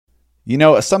You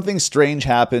know, something strange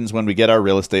happens when we get our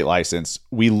real estate license.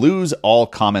 We lose all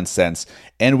common sense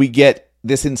and we get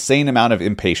this insane amount of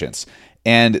impatience.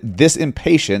 And this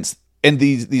impatience and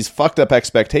these fucked up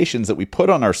expectations that we put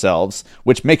on ourselves,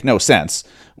 which make no sense,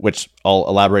 which I'll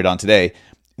elaborate on today,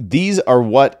 these are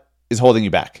what is holding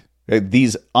you back. Okay?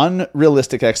 These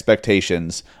unrealistic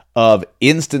expectations of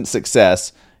instant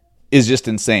success is just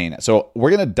insane. So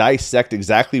we're going to dissect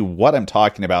exactly what I'm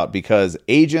talking about because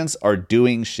agents are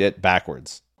doing shit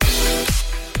backwards.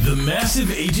 The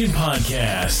Massive Agent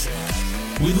Podcast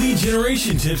with lead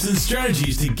generation tips and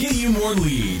strategies to get you more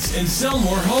leads and sell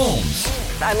more homes.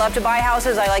 I love to buy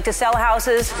houses. I like to sell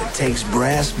houses. It takes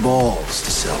brass balls to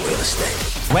sell real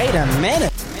estate. Wait a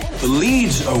minute. The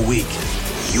leads are weak.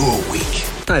 You're weak.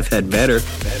 I've had better.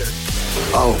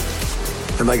 Oh,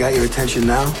 have I got your attention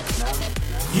now?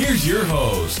 Here's your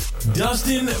host,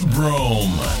 Dustin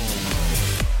Brome.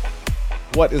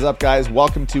 What is up, guys?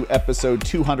 Welcome to episode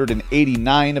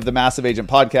 289 of the Massive Agent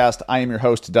Podcast. I am your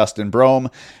host, Dustin Brome,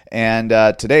 and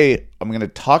today I'm going to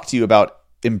talk to you about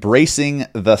embracing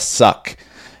the suck.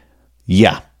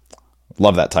 Yeah,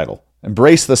 love that title.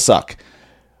 Embrace the suck.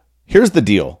 Here's the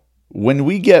deal. When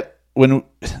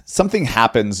something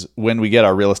happens when we get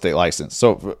our real estate license.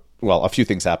 So, well, a few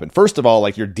things happen. First of all,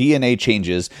 like your DNA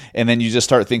changes, and then you just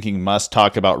start thinking, must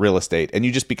talk about real estate. And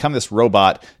you just become this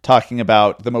robot talking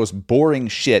about the most boring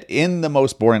shit in the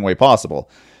most boring way possible.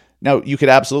 Now, you could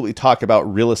absolutely talk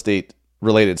about real estate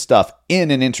related stuff in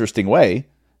an interesting way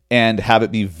and have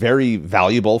it be very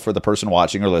valuable for the person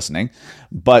watching or listening.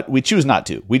 But we choose not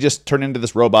to. We just turn into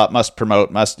this robot, must promote,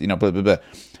 must, blah, blah, blah.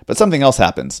 But something else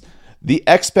happens. The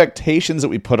expectations that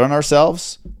we put on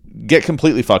ourselves get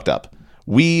completely fucked up.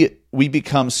 We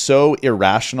become so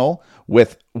irrational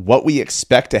with what we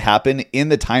expect to happen in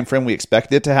the time frame we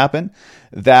expect it to happen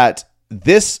that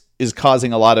this is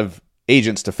causing a lot of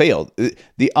agents to fail.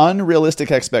 The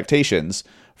unrealistic expectations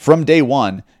from day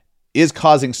one is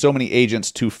causing so many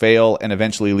agents to fail and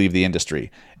eventually leave the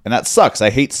industry. And that sucks.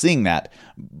 I hate seeing that.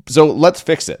 So let's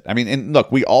fix it. I mean, and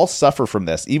look, we all suffer from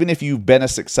this. Even if you've been a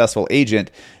successful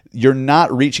agent, you're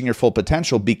not reaching your full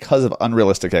potential because of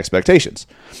unrealistic expectations.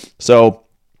 So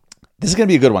this is going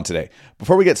to be a good one today.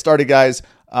 Before we get started, guys,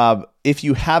 if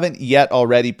you haven't yet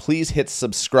already, please hit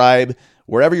subscribe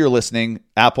wherever you're listening,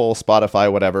 Apple,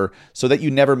 Spotify, whatever, so that you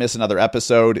never miss another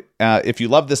episode. If you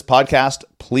love this podcast,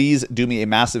 please do me a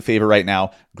massive favor right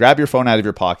now. Grab your phone out of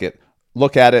your pocket,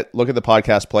 look at it, look at the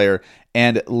podcast player,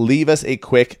 and leave us a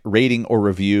quick rating or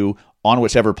review on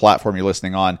whichever platform you're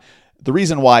listening on. The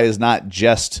reason why is not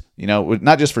just for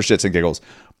shits and giggles.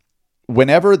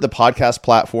 Whenever the podcast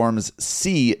platforms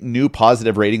see new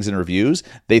positive ratings and reviews,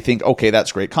 they think, okay,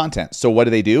 that's great content. So what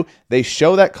do? They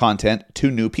show that content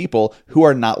to new people who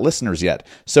are not listeners yet.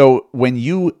 So when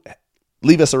you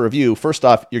leave us a review, first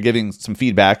off, you're giving some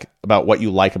feedback about what you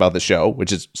like about the show,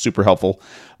 which is super helpful.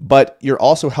 But you're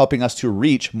also helping us to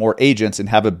reach more agents and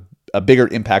have a bigger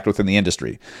impact within the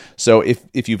industry. So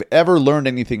if you've ever learned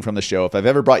anything from the show, if I've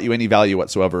ever brought you any value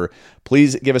whatsoever,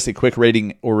 please give us a quick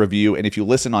rating or review. And if you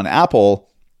listen on Apple,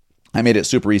 I made it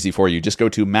super easy for you. Just go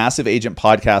to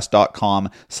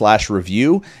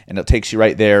massiveagentpodcast.com/review, and it takes you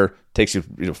right there. It takes you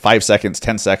 5 seconds,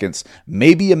 10 seconds,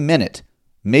 maybe a minute,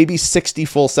 maybe 60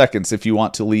 full seconds if you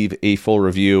want to leave a full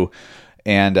review.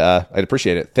 And I'd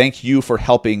appreciate it. Thank you for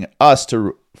helping us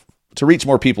to reach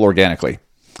more people organically.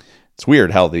 It's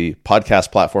weird how the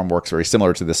podcast platform works very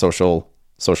similar to the social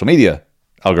media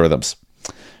algorithms.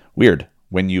 Weird.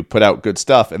 When you put out good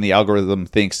stuff and the algorithm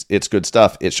thinks it's good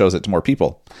stuff, it shows it to more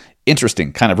people.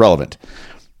 Interesting, kind of relevant.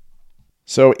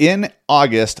 So in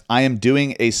August, I am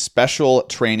doing a special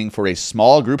training for a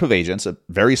small group of agents, a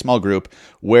very small group,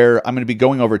 where I'm going to be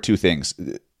going over two things.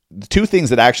 The two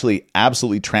things that actually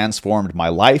absolutely transformed my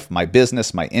life, my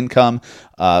business, my income,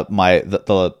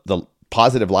 the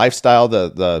positive lifestyle,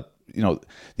 the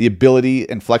ability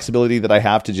and flexibility that I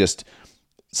have to just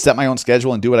set my own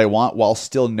schedule and do what I want while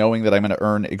still knowing that I'm going to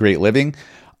earn a great living.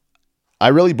 I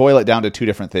really boil it down to two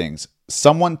different things.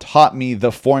 Someone taught me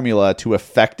the formula to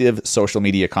effective social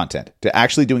media content, to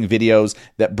actually doing videos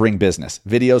that bring business,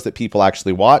 videos that people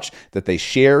actually watch, that they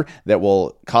share, that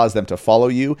will cause them to follow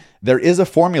you. There is a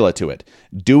formula to it.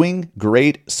 Doing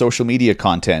great social media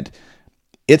content,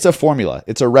 it's a formula,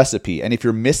 it's a recipe. And if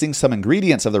you're missing some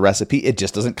ingredients of the recipe, it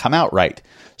just doesn't come out right.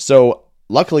 So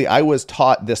luckily, I was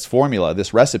taught this formula,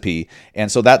 this recipe.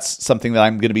 And so that's something that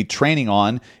I'm going to be training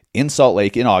on in Salt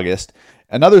Lake in August.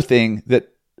 Another thing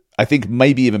that I think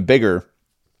may be even bigger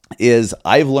is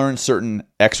I've learned certain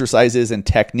exercises and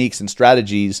techniques and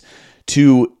strategies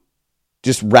to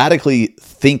just radically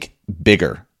think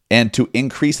bigger and to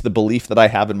increase the belief that I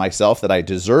have in myself, that I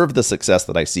deserve the success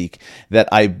that I seek, that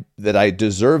I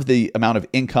deserve the amount of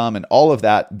income and all of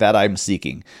that I'm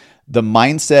seeking. The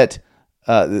mindset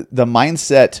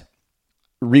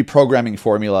reprogramming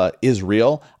formula is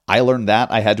real. I learned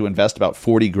that. I had to invest about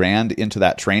 40 grand into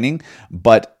that training,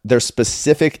 but there's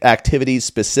specific activities,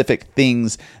 specific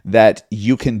things that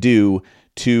you can do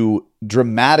to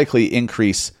dramatically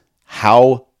increase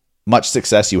how much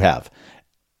success you have.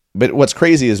 But what's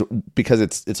crazy is because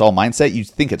it's all mindset, you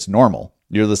think it's normal.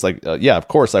 You're just like, yeah, of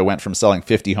course I went from selling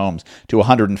 50 homes to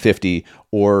 150,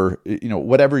 or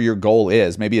whatever your goal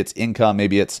is. Maybe it's income,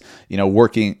 maybe it's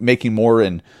making more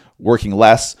and working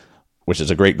less, which is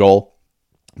a great goal.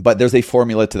 But there's a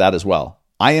formula to that as well.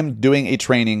 I am doing a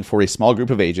training for a small group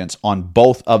of agents on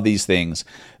both of these things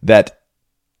that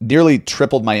nearly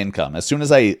tripled my income. As soon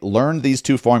as I learned these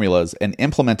two formulas and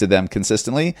implemented them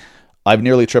consistently, I've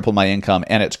nearly tripled my income,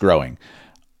 and it's growing.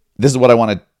 This is what I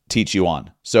want to teach you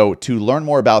on. So to learn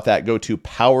more about that, go to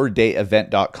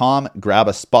powerdayevent.com, grab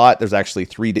a spot. There's actually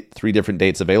three different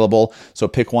dates available. So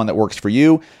pick one that works for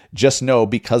you. Just know,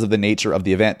 because of the nature of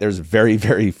the event, there's very,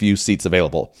 very few seats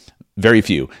available. Very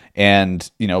few. And,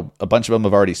 a bunch of them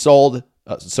have already sold.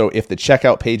 So if the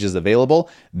checkout page is available,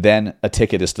 then a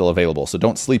ticket is still available. So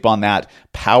don't sleep on that.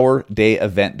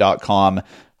 powerdayevent.com.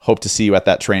 Hope to see you at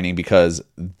that training, because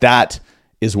that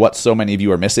is what so many of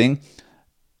you are missing.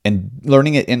 And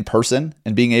learning it in person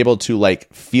and being able to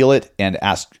feel it and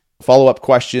ask follow-up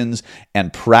questions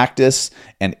and practice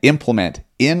and implement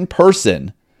in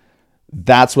person,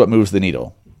 that's what moves the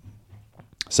needle.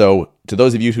 So to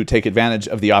those of you who take advantage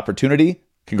of the opportunity,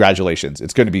 congratulations.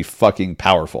 It's going to be fucking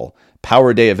powerful.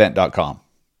 powerdayevent.com.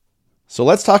 So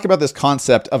let's talk about this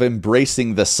concept of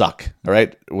embracing the suck. All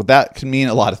right. Well, that can mean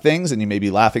a lot of things, and you may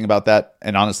be laughing about that.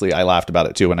 And honestly, I laughed about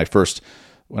it too when I first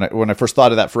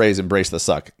thought of that phrase, embrace the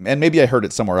suck. And maybe I heard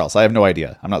it somewhere else. I have no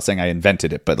idea. I'm not saying I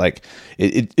invented it, but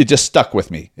it just stuck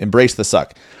with me. Embrace the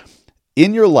suck.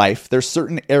 In your life, there's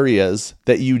certain areas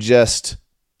that you just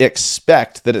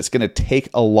expect that it's going to take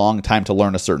a long time to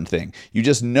learn a certain thing. You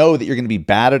just know that you're going to be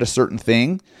bad at a certain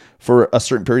thing for a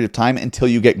certain period of time until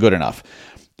you get good enough.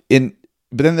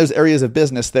 But then there's areas of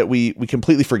business that we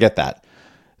completely forget that.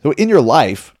 So in your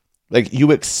life,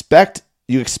 you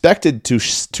expected to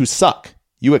suck.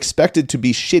 You expected to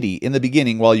be shitty in the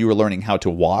beginning while you were learning how to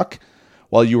walk,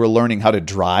 while you were learning how to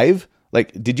drive.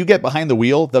 Did you get behind the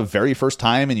wheel the very first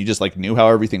time and you just knew how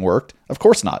everything worked? Of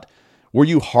course not. Were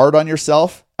you hard on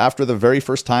yourself after the very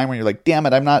first time when you're like, damn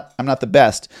it, I'm not the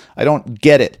best. I don't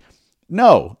get it.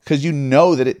 No, because you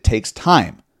know that it takes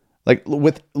time.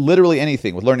 With literally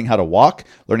anything, with learning how to walk,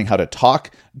 learning how to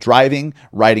talk, driving,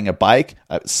 riding a bike,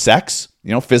 sex,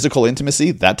 physical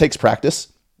intimacy, that takes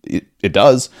practice. It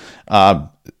does.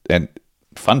 And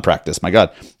fun practice, my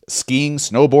God. Skiing,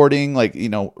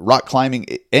 snowboarding, rock climbing,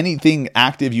 anything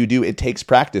active you do, it takes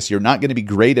practice. You're not going to be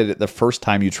great at it the first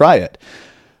time you try it.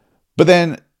 But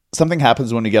then something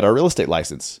happens when we get our real estate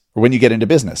license or when you get into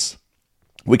business.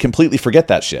 We completely forget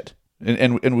that shit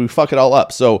and we fuck it all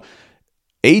up. So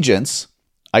agents,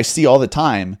 I see all the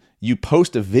time, you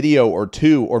post a video or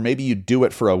two, or maybe you do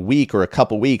it for a week or a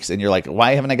couple weeks and you're like,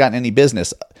 why haven't I gotten any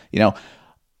business?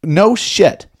 No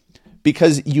shit.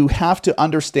 Because you have to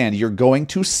understand you're going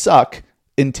to suck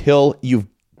until you've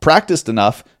practiced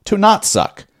enough to not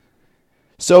suck.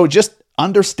 So just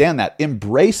understand that.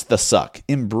 Embrace the suck.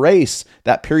 Embrace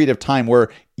that period of time where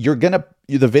the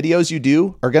videos you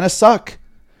do are going to suck.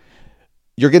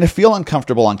 You're going to feel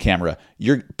uncomfortable on camera.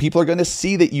 People are going to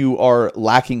see that you are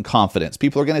lacking confidence.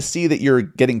 People are going to see that you're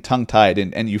getting tongue-tied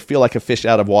and you feel like a fish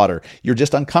out of water. You're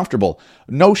just uncomfortable.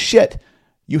 No shit.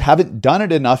 You haven't done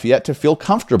it enough yet to feel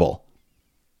comfortable.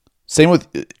 Same with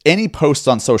any posts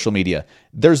on social media.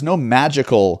 There's no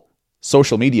magical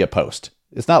social media post.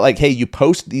 It's not like, hey, you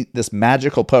post this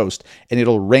magical post and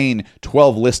it'll rain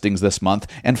 12 listings this month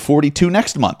and 42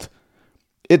 next month.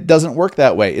 It doesn't work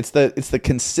that way. It's the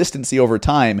consistency over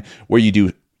time where you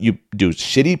do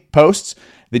shitty posts,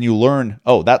 then you learn,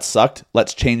 oh, that sucked.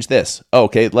 Let's change this. Oh,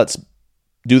 okay, let's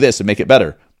do this and make it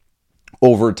better.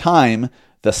 Over time,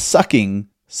 the sucking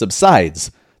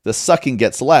subsides. The sucking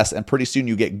gets less, and pretty soon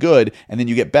you get good, and then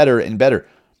you get better and better.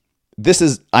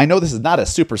 I know this is not a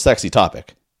super sexy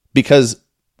topic, because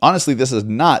honestly, this is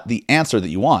not the answer that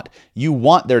you want. You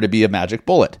want there to be a magic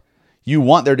bullet. You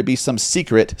want there to be some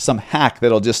secret, some hack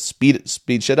that'll just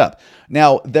speed shit up.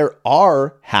 Now, there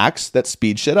are hacks that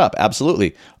speed shit up.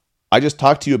 Absolutely. I just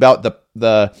talked to you about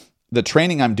the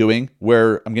training I'm doing,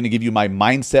 where I'm going to give you my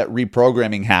mindset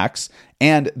reprogramming hacks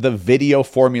and the video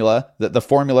formula, the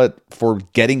formula for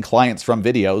getting clients from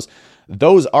videos.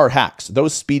 Those are hacks.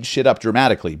 Those speed shit up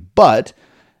dramatically, but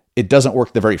it doesn't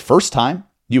work the very first time.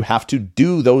 You have to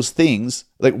do those things.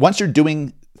 Like once you're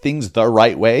doing things the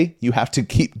right way, you have to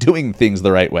keep doing things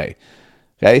the right way.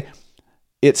 Okay?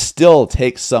 It still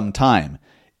takes some time.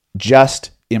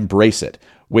 Just embrace it.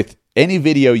 With any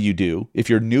video you do, if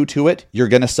you're new to it, you're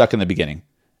going to suck in the beginning.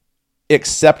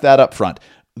 Accept that up front.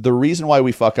 The reason why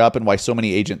we fuck up and why so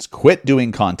many agents quit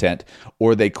doing content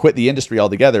or they quit the industry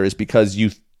altogether is because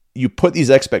you put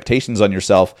these expectations on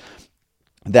yourself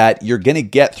that you're going to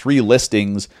get 3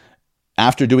 listings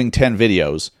after doing 10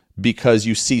 videos because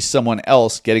you see someone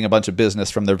else getting a bunch of business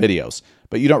from their videos.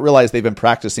 But you don't realize they've been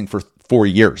practicing for 4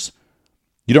 years.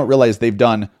 You don't realize they've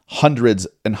done hundreds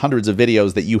and hundreds of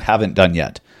videos that you haven't done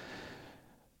yet.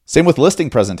 Same with listing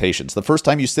presentations. The first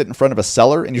time you sit in front of a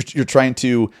seller and you're trying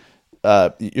to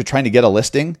get a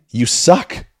listing, you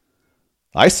suck.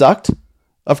 I sucked.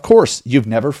 Of course, you've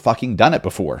never fucking done it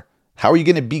before. How are you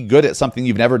going to be good at something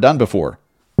you've never done before?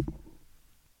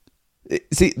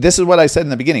 See, this is what I said in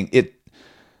the beginning. This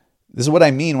is what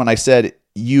I mean when I said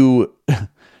we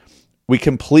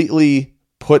completely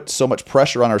put so much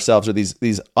pressure on ourselves or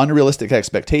these unrealistic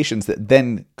expectations that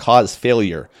then cause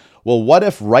failure. Well, what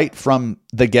if right from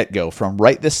the get-go, from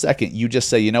right this second, you just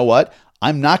say, you know what?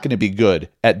 I'm not going to be good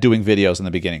at doing videos in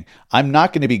the beginning. I'm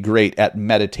not going to be great at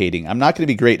meditating. I'm not going to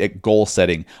be great at goal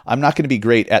setting. I'm not going to be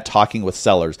great at talking with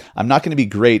sellers. I'm not going to be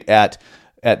great at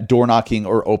door knocking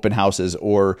or open houses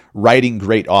or writing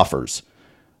great offers.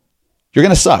 You're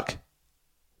going to suck.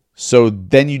 So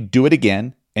then you do it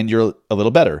again and you're a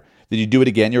little better. Then you do it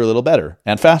again, you're a little better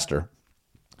and faster.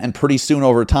 And pretty soon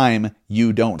over time,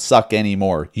 you don't suck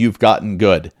anymore. You've gotten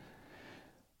good.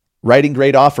 Writing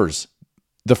great offers.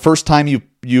 The first time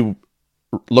you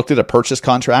looked at a purchase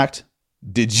contract,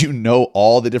 did you know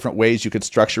all the different ways you could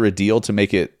structure a deal to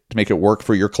make it work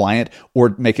for your client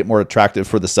or make it more attractive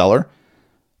for the seller?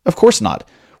 Of course not.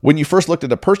 When you first looked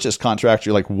at a purchase contract,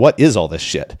 you're like, what is all this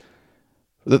shit?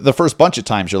 The first bunch of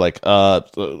times you're like,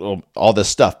 all this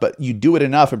stuff, but you do it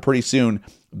enough and pretty soon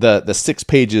the 6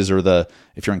 pages or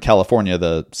if you're in California,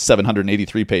 the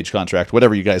 783 page contract,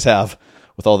 whatever you guys have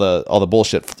with all the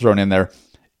bullshit thrown in there,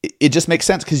 it just makes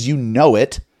sense because you know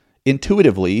it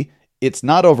intuitively. It's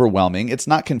not overwhelming. It's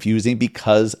not confusing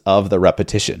because of the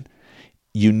repetition.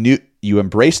 You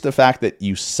embraced the fact that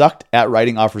you sucked at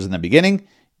writing offers in the beginning.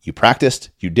 You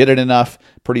practiced, you did it enough.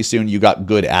 Pretty soon you got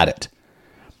good at it.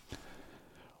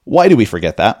 Why do we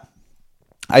forget that?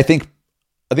 I think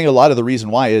a lot of the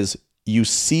reason why is you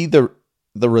see the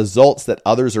results that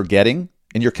others are getting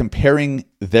and you're comparing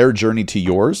their journey to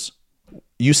yours.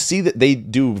 You see that they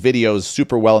do videos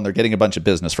super well and they're getting a bunch of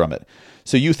business from it.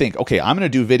 So you think, okay, I'm going to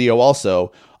do video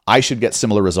also. I should get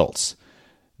similar results.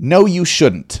 No, you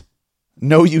shouldn't.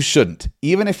 No, you shouldn't.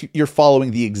 Even if you're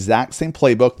following the exact same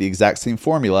playbook, the exact same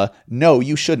formula, no,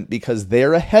 you shouldn't because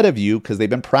they're ahead of you because they've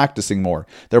been practicing more.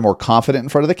 They're more confident in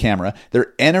front of the camera.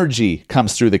 Their energy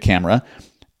comes through the camera.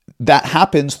 That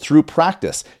happens through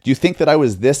practice. Do you think that I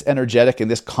was this energetic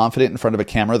and this confident in front of a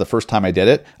camera the first time I did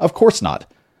it? Of course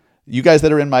not. You guys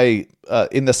that are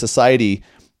in the society,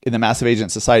 in the Massive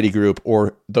Agent Society group,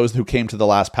 or those who came to the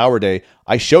last Power Day,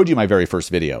 I showed you my very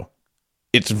first video.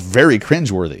 It's very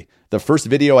cringeworthy. The first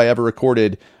video I ever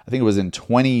recorded, I think it was in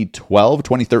 2012,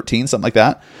 2013, something like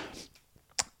that.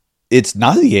 It's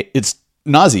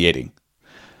nauseating.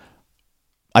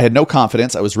 I had no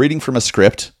confidence. I was reading from a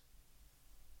script.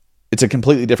 It's a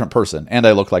completely different person. And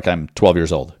I look like I'm 12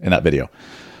 years old in that video.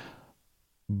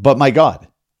 But my God,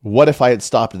 what if I had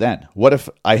stopped then? What if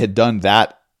I had done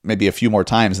that maybe a few more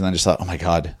times and then just thought, oh my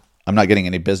God, I'm not getting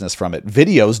any business from it.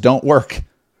 Videos don't work.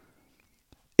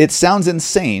 It sounds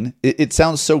insane. It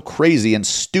sounds so crazy and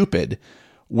stupid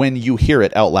when you hear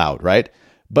it out loud, right?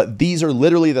 But these are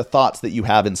literally the thoughts that you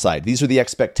have inside. These are the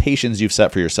expectations you've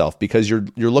set for yourself because you're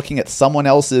looking at someone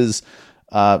else's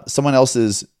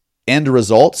end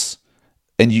results,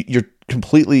 and you're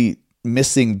completely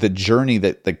missing the journey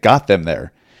that got them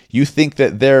there. You think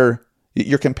that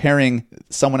you're comparing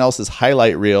someone else's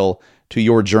highlight reel to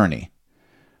your journey.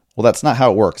 Well, that's not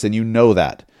how it works, and you know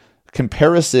that.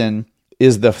 Comparison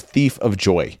is the thief of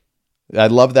joy. I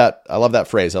love that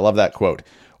phrase. I love that quote.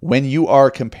 When you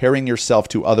are comparing yourself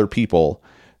to other people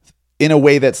in a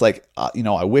way that's like,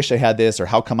 I wish I had this, or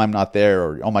how come I'm not there,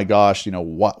 or oh my gosh,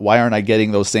 why aren't I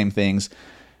getting those same things?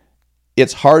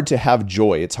 It's hard to have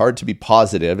joy. It's hard to be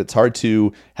positive. It's hard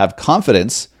to have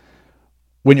confidence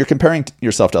when you're comparing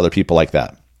yourself to other people like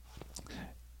that.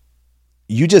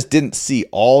 You just didn't see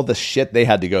all the shit they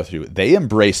had to go through. They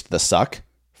embraced the suck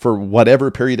for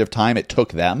whatever period of time it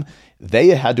took them, they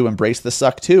had to embrace the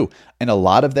suck too. And a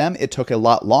lot of them, it took a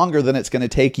lot longer than it's going to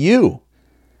take you.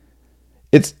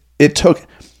 It took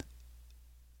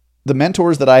the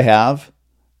mentors that I have,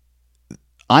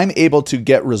 I'm able to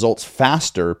get results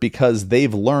faster because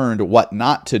they've learned what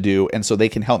not to do. And so they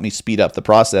can help me speed up the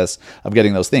process of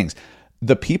getting those things.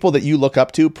 The people that you look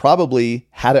up to probably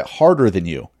had it harder than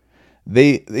you.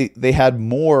 They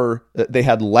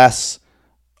had less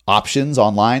options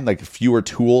online, like fewer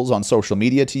tools on social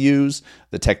media to use.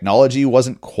 The technology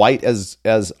wasn't quite as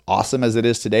awesome as it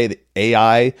is today. The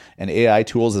AI and AI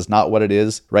tools is not what it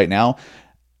is right now.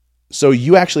 So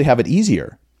you actually have it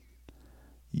easier.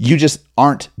 You just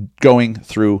aren't going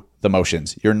through the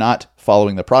motions. You're not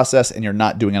following the process and you're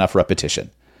not doing enough repetition.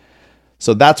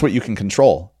 So that's what you can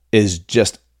control, is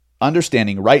just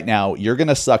understanding right now you're going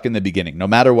to suck in the beginning, no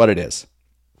matter what it is.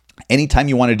 Anytime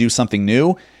you want to do something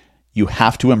new, you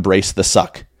have to embrace the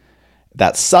suck.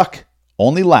 That suck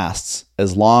only lasts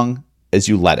as long as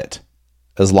you let it.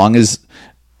 As long as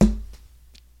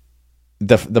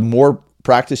the more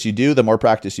practice you do, the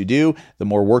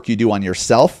more work you do on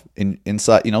yourself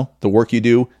inside, the work you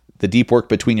do, the deep work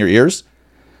between your ears,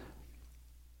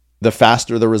 the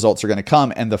faster the results are going to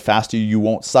come, and the faster you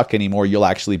won't suck anymore. You'll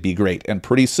actually be great. And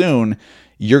pretty soon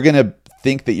you're going to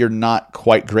think that you're not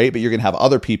quite great, but you're going to have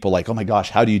other people like, oh my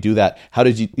gosh, how do you do that? How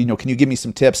did you, can you give me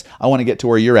some tips? I want to get to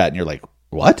where you're at. And you're like,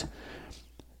 what?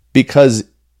 Because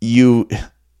you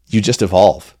just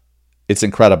evolve. It's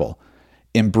incredible.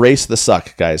 Embrace the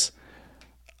suck, guys.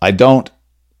 I don't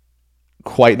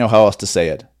quite know how else to say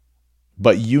it,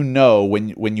 but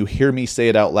when you hear me say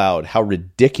it out loud, how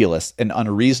ridiculous and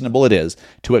unreasonable it is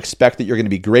to expect that you're going to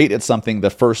be great at something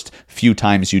the first few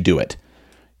times you do it.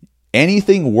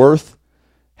 Anything worth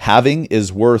having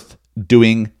is worth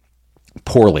doing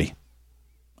poorly.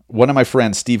 One of my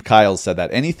friends, Steve Kyle, said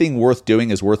that anything worth doing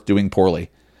is worth doing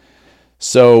poorly.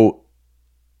 So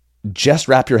just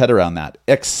wrap your head around that.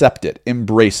 Accept it.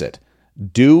 Embrace it.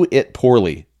 Do it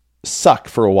poorly. Suck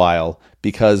for a while,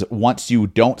 because once you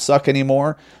don't suck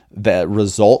anymore, the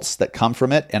results that come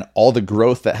from it and all the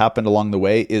growth that happened along the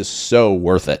way is so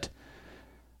worth it.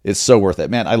 It's so worth it.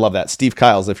 Man, I love that. Steve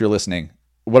Kyles, if you're listening,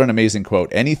 what an amazing quote.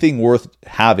 Anything worth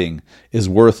having is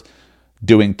worth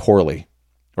doing poorly.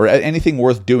 Or anything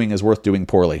worth doing is worth doing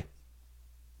poorly.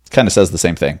 It kind of says the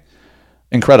same thing.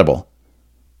 Incredible.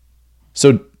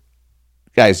 So,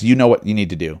 guys, you know what you need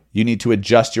to do. You need to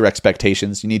adjust your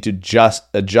expectations. You need to just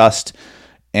adjust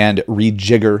and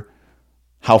rejigger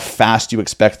how fast you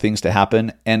expect things to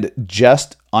happen, and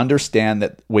just understand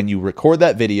that when you record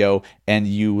that video and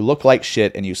you look like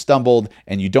shit and you stumbled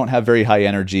and you don't have very high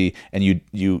energy and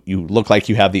you look like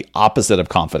you have the opposite of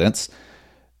confidence,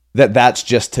 that's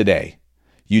just today.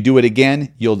 You do it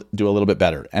again, you'll do a little bit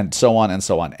better, and so on and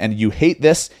so on. And you hate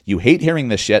this, you hate hearing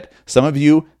this shit. Some of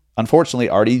you,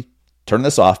 unfortunately, already turned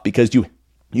this off because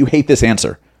you hate this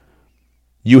answer.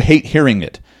 You hate hearing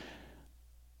it.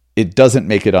 It doesn't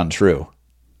make it untrue.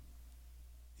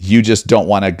 You just don't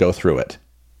want to go through it.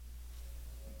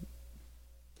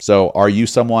 So are you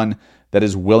someone that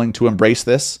is willing to embrace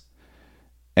this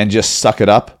and just suck it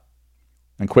up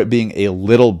and quit being a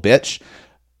little bitch?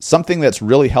 Something that's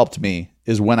really helped me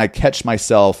is when I catch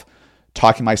myself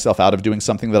talking myself out of doing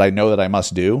something that I know that I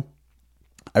must do.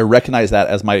 I recognize that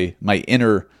as my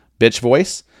inner bitch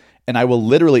voice, and I will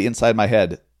literally inside my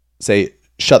head say,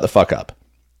 shut the fuck up.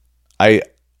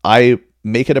 I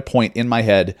make it a point in my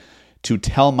head to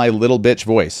tell my little bitch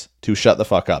voice to shut the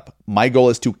fuck up. My goal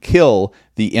is to kill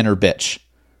the inner bitch.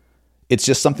 It's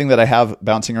just something that I have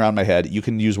bouncing around my head. You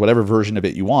can use whatever version of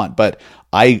it you want, but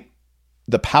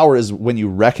the power is when you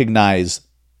recognize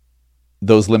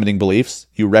those limiting beliefs,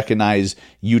 you recognize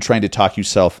you trying to talk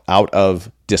yourself out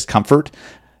of discomfort.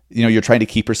 You're trying to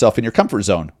keep yourself in your comfort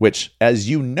zone, which, as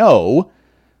you know,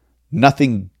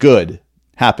 nothing good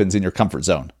happens in your comfort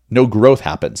zone. No growth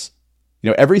happens.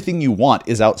 Everything you want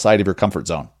is outside of your comfort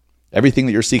zone. Everything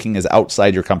that you're seeking is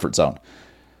outside your comfort zone.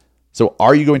 So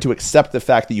are you going to accept the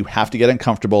fact that you have to get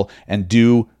uncomfortable and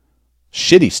do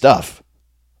shitty stuff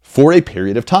for a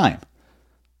period of time?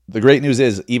 The great news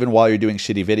is, even while you're doing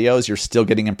shitty videos, you're still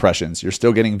getting impressions, you're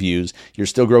still getting views, you're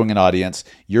still growing an audience,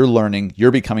 you're learning,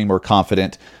 you're becoming more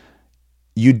confident.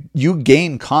 You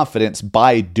gain confidence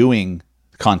by doing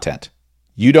content.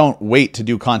 You don't wait to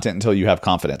do content until you have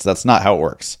confidence. That's not how it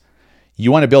works.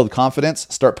 You want to build confidence,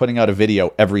 start putting out a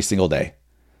video every single day.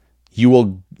 You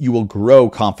will grow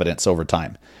confidence over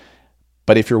time.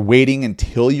 But if you're waiting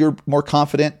until you're more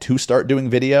confident to start doing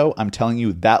video, I'm telling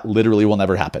you that literally will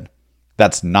never happen.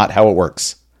 That's not how it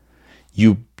works.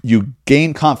 You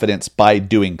gain confidence by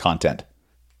doing content.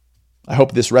 I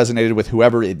hope this resonated with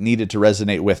whoever it needed to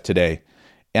resonate with today.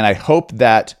 And I hope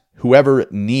that whoever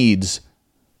needs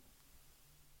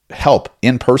help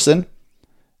in person,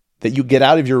 that you get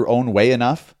out of your own way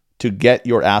enough to get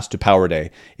your ass to Power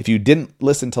Day. If you didn't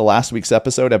listen to last week's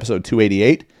episode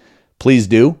 288, please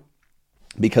do,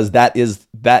 because that is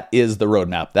the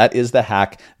roadmap. That is the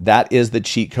hack. That is the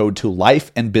cheat code to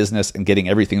life and business and getting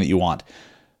everything that you want.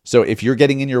 So if you're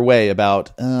getting in your way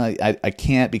about, I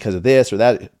can't because of this or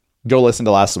that, go listen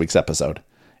to last week's episode.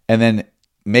 And then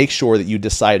make sure that you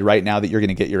decide right now that you're going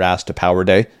to get your ass to Power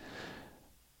Day.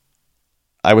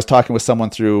 I was talking with someone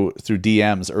through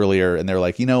DMs earlier, and they're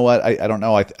like, you know what? I don't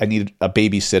know. I need a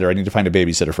babysitter. I need to find a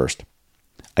babysitter first.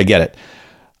 I get it.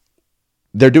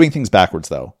 They're doing things backwards,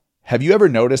 though. Have you ever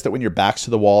noticed that when your back's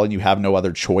to the wall and you have no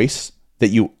other choice, that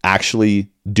you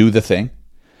actually do the thing?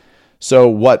 So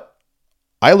what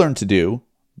I learned to do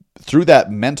through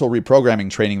that mental reprogramming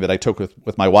training that I took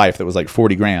with my wife, that was like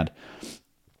 $40,000,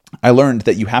 I learned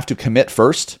that you have to commit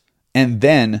first, and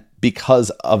then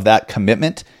because of that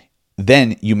commitment,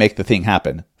 then you make the thing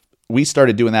happen. We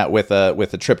started doing that with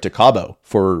a trip to Cabo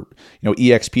for,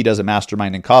 EXP does a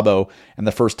mastermind in Cabo. And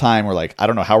the first time we're like, I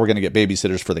don't know how we're going to get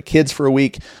babysitters for the kids for a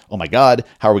week. Oh my God,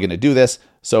 how are we going to do this?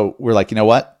 So we're like, you know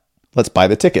what? Let's buy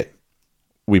the ticket.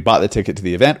 We bought the ticket to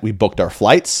the event. We booked our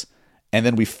flights, and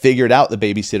then we figured out the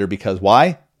babysitter because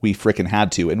why? We freaking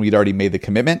had to, and we'd already made the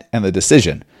commitment and the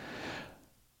decision.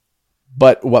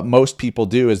 But what most people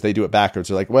do is they do it backwards.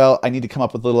 They're like, well, I need to come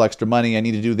up with a little extra money. I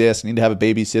need to do this. I need to have a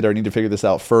babysitter. I need to figure this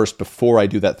out first before I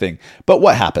do that thing. But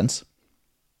what happens?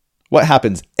 What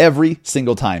happens every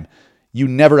single time? You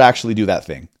never actually do that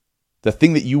thing. The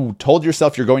thing that you told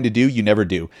yourself you're going to do, you never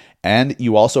do. And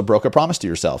you also broke a promise to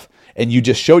yourself. And you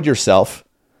just showed yourself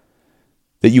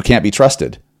that you can't be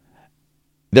trusted.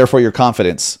 Therefore, your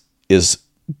confidence is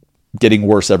getting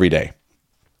worse every day.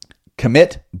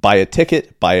 Commit, buy a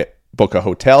ticket, book a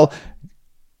hotel,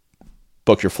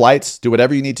 book your flights, do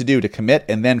whatever you need to do to commit,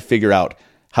 and then figure out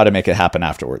how to make it happen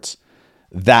afterwards.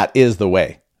 That is the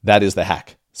way. That is the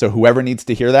hack. So whoever needs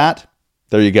to hear that,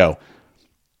 there you go.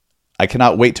 I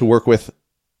cannot wait to work with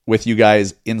you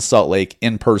guys in Salt Lake,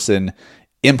 in person,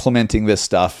 implementing this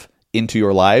stuff into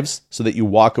your lives so that you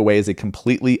walk away as a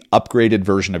completely upgraded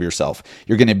version of yourself.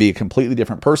 You're going to be a completely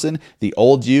different person. The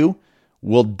old you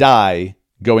will die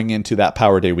going into that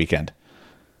Power Day weekend.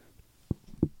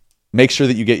 Make sure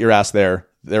that you get your ass there.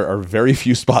 There are very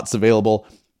few spots available.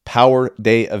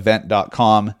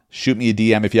 PowerDayEvent.com. Shoot me a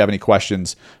DM if you have any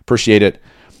questions. Appreciate it.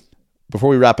 Before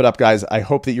we wrap it up, guys, I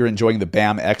hope that you're enjoying the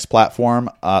BAMX platform.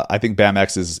 I think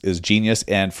BAMX is genius.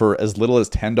 And for as little as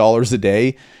 $10 a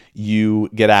day, you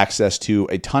get access to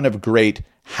a ton of great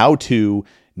how-to,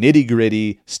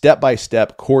 nitty-gritty,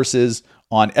 step-by-step courses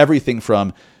on everything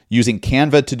from using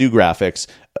Canva to do graphics,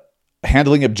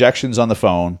 handling objections on the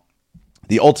phone,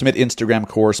 the ultimate Instagram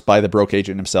course by the broke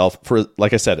agent himself for,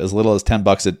 like I said, as little as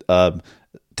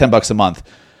 $10 a month.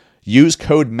 Use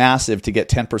code MASSIVE to get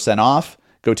 10% off.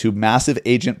 Go to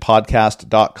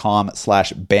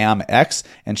massiveagentpodcast.com/BAMX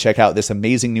and check out this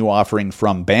amazing new offering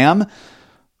from BAM.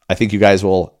 I think you guys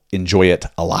will enjoy it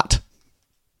a lot.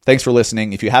 Thanks for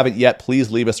listening. If you haven't yet,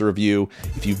 please leave us a review.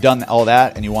 If you've done all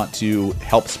that and you want to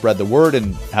help spread the word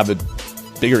and have a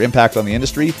bigger impact on the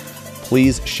industry,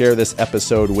 please share this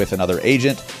episode with another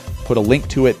agent. Put a link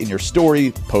to it in your story.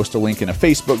 Post a link in a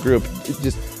Facebook group.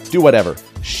 Just do whatever.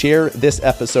 Share this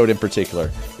episode in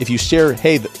particular. If you share,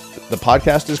 hey, the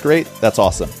podcast is great, that's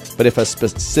awesome. But if a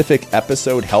specific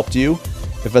episode helped you,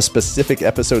 if a specific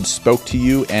episode spoke to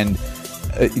you, and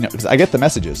because I get the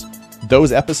messages,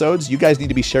 those episodes, you guys need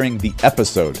to be sharing the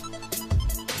episode,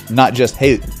 not just,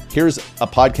 hey, here's a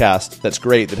podcast that's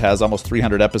great that has almost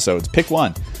 300 episodes. Pick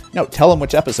one. No, tell them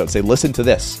which episode. Say, listen to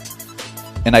this.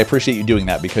 And I appreciate you doing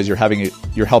that because you're helping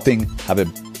have a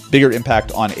bigger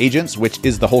impact on agents, which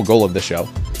is the whole goal of the show.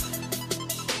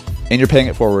 And you're paying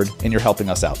it forward and you're helping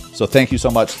us out. So thank you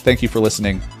so much. Thank you for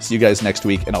listening. See you guys next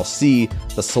week. And I'll see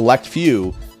the select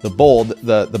few, the bold,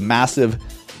 the massive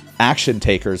action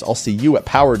takers. I'll see you at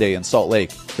Power Day in Salt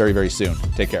Lake very, very soon.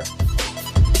 Take care.